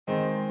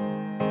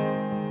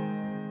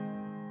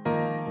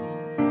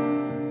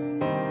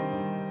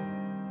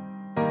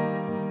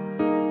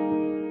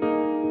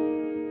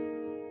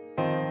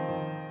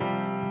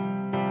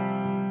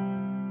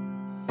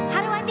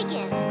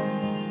begin.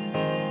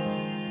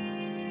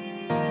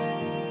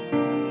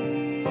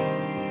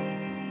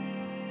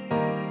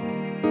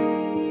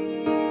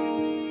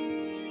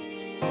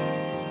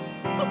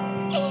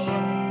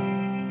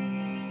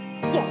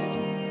 Yes.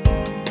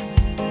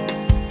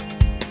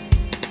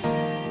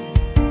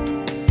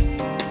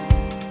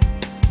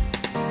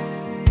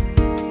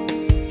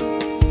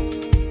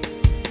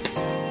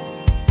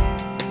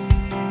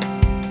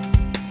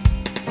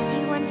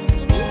 You wanted to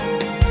see me?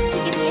 To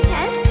give me a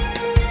test?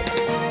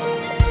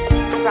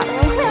 I brought my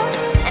own quills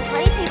and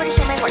plenty of paper to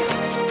show my work.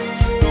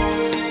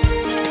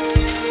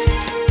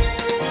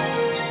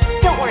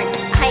 Don't worry,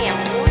 I am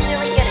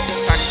really good at this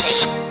sort of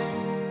thing.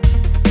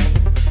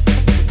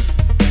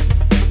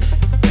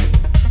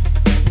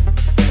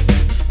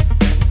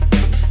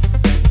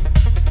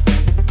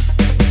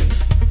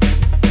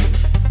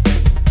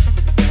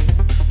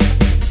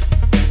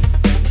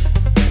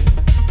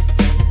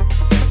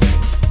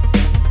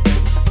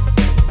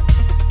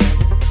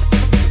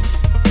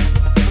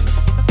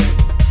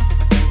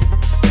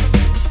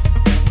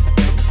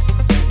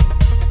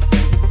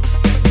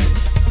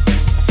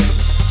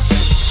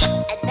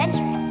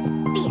 Adventurous,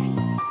 fierce,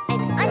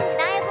 and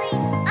undeniably,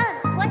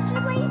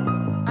 unquestionably,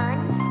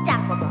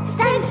 unstoppable.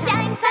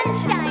 Sunshine,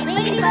 sunshine,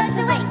 ladybugs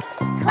awake.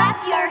 Clap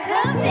your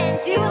hooves and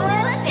do a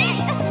little shake.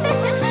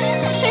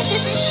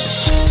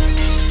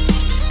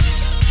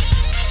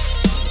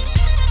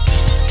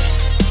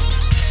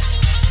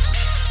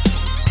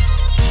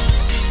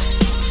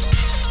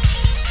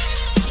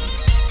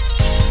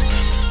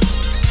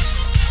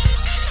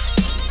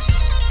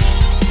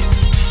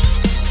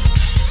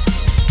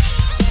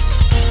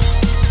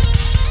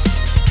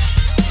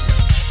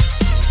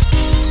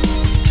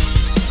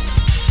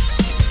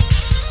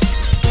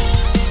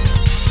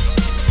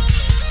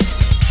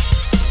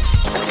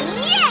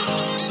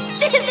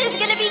 This is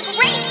gonna be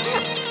great!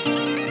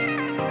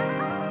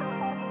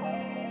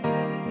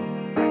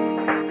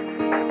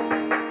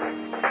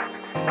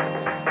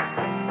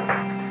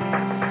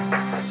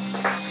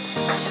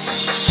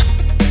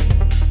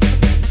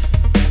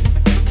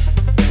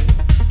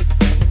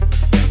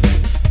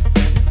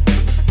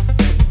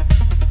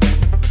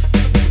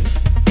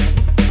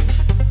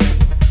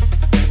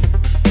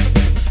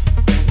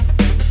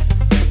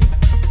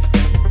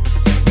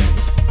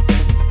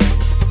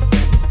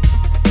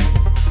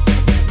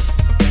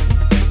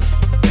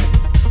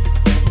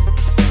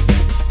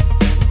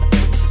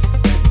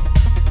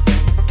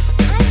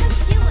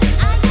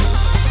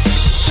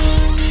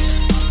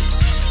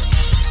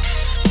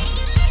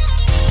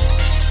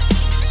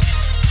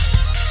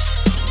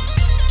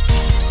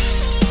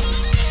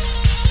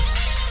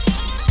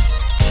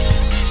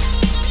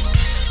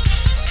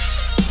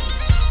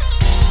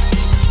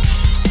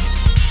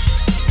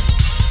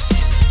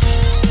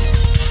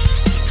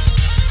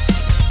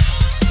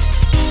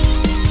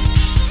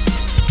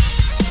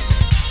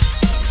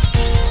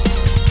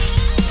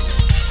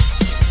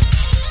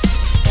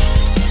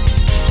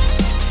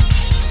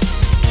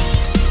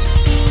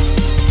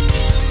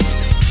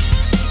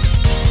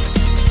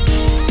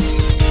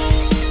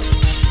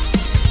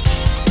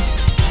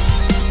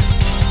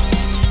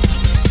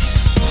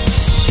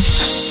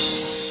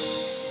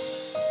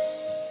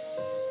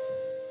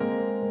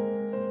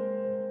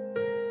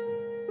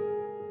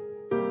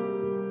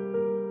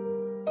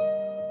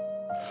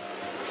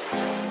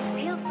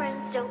 Real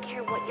friends don't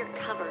care what your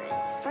cover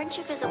is.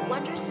 Friendship is a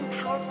wondrous and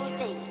powerful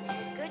thing.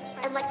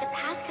 And like the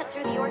path cut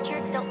through the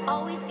orchard, there'll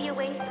always be a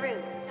way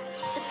through.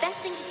 The best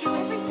thing to do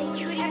is to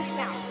stay true to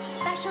yourself.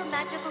 Special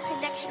magical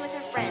connection with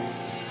her friends.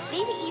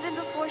 Maybe even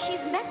before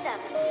she's met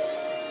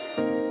them.